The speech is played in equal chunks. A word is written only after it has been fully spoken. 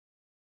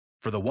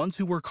For the ones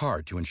who work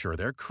hard to ensure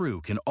their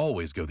crew can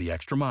always go the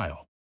extra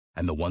mile,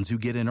 and the ones who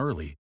get in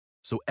early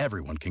so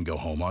everyone can go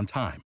home on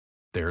time,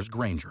 there's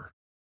Grainger,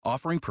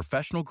 offering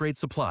professional-grade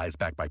supplies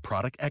backed by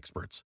product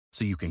experts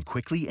so you can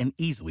quickly and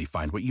easily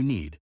find what you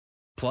need.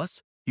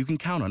 Plus, you can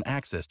count on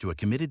access to a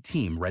committed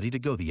team ready to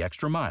go the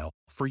extra mile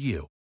for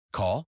you.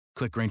 Call,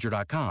 click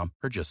Grainger.com,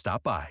 or just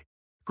stop by.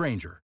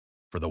 Grainger,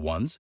 for the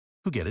ones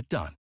who get it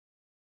done.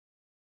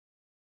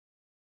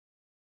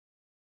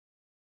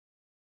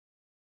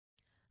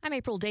 I'm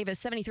April Davis,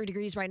 73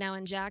 degrees right now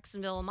in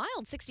Jacksonville. A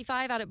mild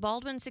 65 out at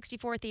Baldwin,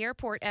 64 at the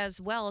airport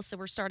as well. So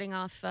we're starting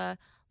off a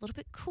little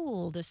bit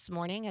cool this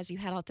morning as you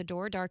head out the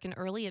door, dark and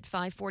early at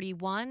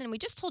 5:41. And we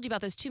just told you about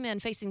those two men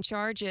facing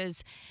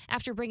charges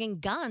after bringing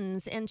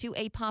guns into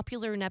a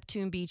popular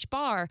Neptune Beach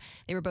bar.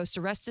 They were both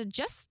arrested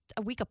just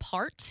a week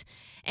apart.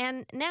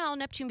 And now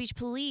Neptune Beach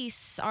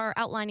police are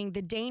outlining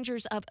the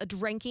dangers of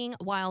drinking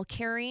while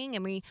carrying.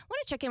 And we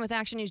want to check in with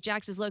Action News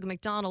Jax's Logan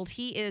MacDonald.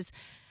 He is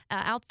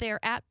out there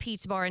at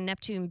Pete's Bar in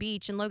Neptune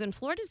Beach. And Logan,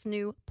 Florida's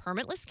new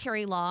permitless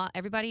carry law,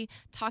 everybody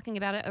talking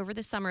about it over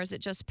the summer as it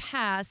just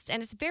passed.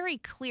 And it's very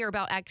clear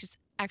about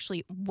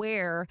actually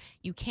where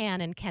you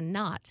can and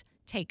cannot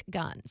take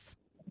guns.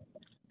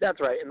 That's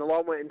right. And the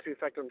law went into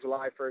effect on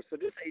July 1st. So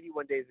just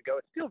 81 days ago.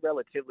 It's still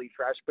relatively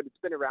fresh, but it's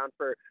been around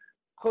for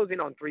closing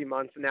on 3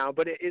 months now.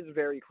 But it is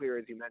very clear,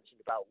 as you mentioned,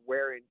 about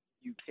where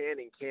you can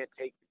and can't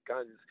take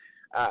guns.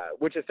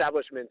 Which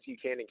establishments you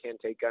can and can't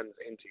take guns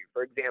into.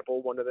 For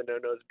example, one of the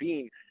no-nos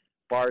being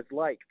bars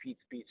like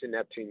Pete's Beach and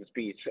Neptune's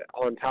Beach,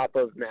 on top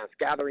of mass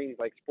gatherings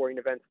like sporting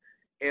events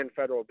and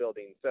federal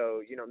buildings.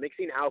 So,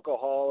 mixing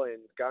alcohol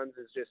and guns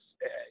is just,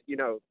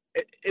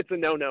 it's a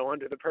no-no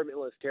under the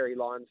permitless carry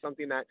law, and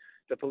something that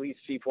the police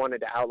chief wanted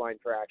to outline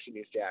for Action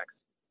News Jax.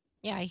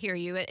 Yeah, I hear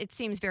you. It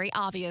seems very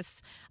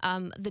obvious,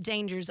 the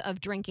dangers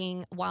of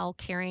drinking while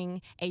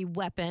carrying a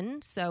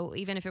weapon. So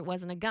even if it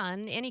wasn't a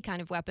gun, any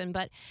kind of weapon.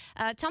 But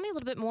tell me a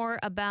little bit more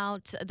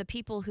about the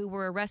people who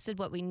were arrested,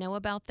 what we know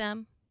about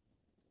them.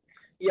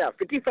 Yeah,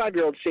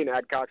 55-year-old Shane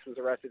Adcox was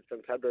arrested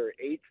September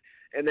 8th,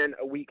 and then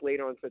a week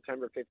later on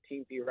September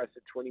 15th, he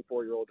arrested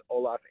 24-year-old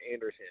Olaf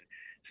Anderson.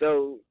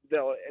 So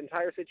the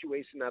entire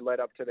situation that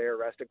led up to their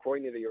arrest,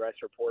 according to the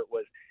arrest report,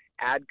 was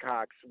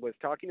Adcox was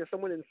talking to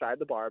someone inside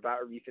the bar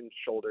about a recent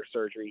shoulder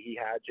surgery he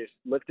had, just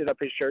lifted up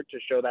his shirt to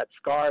show that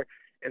scar,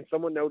 and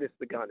someone noticed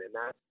the gun, and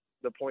that's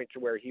the point to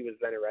where he was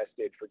then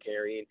arrested for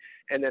carrying.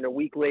 And then a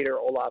week later,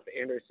 Olaf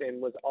Anderson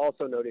was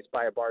also noticed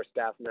by a bar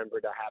staff member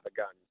to have a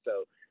gun.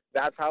 So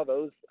that's how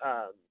those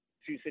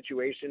two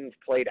situations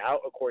played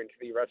out, according to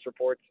the arrest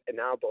reports. And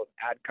now both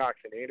Adcox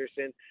and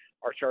Anderson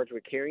are charged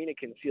with carrying a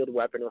concealed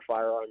weapon or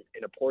firearm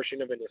in a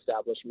portion of an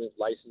establishment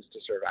licensed to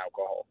serve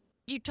alcohol.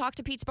 Did you talk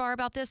to Pete's Bar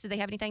about this? Did they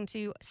have anything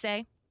to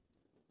say?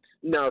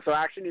 No, so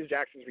Action News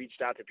Jackson's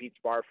reached out to Pete's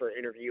Bar for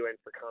interview and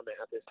for comment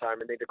at this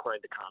time, and they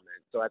declined to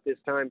comment. So at this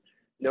time,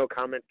 no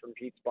comment from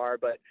Pete's Bar.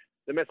 But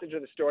the message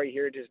of the story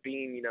here just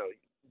being,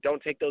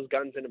 don't take those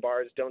guns into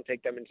bars, don't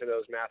take them into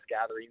those mass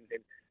gatherings,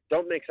 and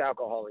don't mix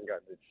alcohol and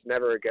guns. It's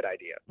never a good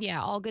idea.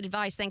 Yeah, all good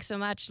advice. Thanks so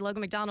much.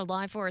 Logan MacDonald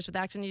live for us with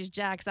Action News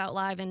Jax out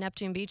live in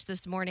Neptune Beach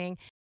this morning.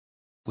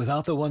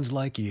 Without the ones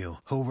like you,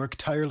 who work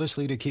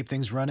tirelessly to keep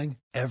things running,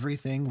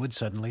 everything would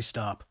suddenly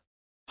stop.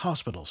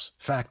 Hospitals,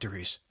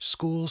 factories,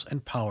 schools,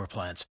 and power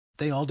plants,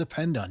 they all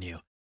depend on you.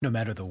 No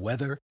matter the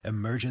weather,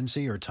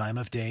 emergency, or time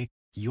of day,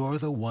 you're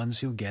the ones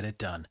who get it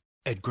done.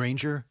 At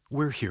Grainger,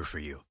 we're here for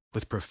you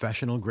with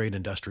professional-grade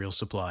industrial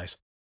supplies.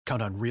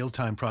 Count on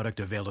real-time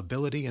product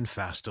availability and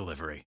fast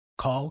delivery.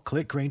 Call,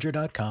 click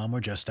Grainger.com,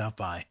 or just stop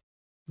by.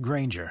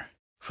 Grainger,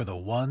 for the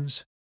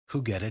ones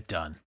who get it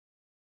done.